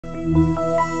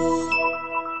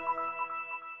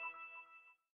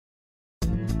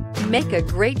Make a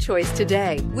great choice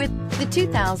today with the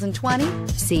 2020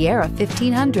 Sierra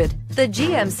 1500. The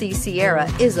GMC Sierra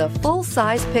is a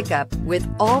full-size pickup with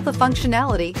all the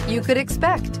functionality you could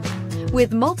expect.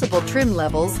 With multiple trim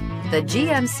levels, the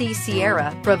GMC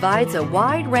Sierra provides a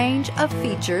wide range of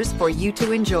features for you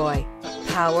to enjoy.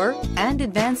 Power and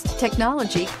advanced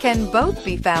technology can both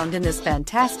be found in this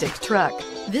fantastic truck.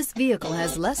 This vehicle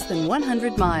has less than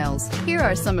 100 miles. Here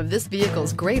are some of this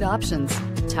vehicle's great options: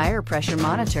 tire pressure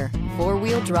monitor,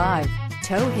 four-wheel drive,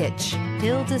 tow hitch,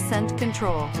 hill descent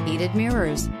control, heated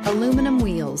mirrors, aluminum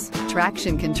wheels,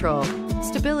 traction control,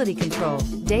 stability control,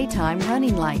 daytime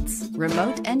running lights,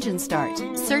 remote engine start.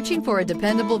 Searching for a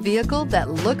dependable vehicle that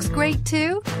looks great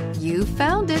too? You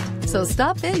found it, so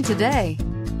stop in today.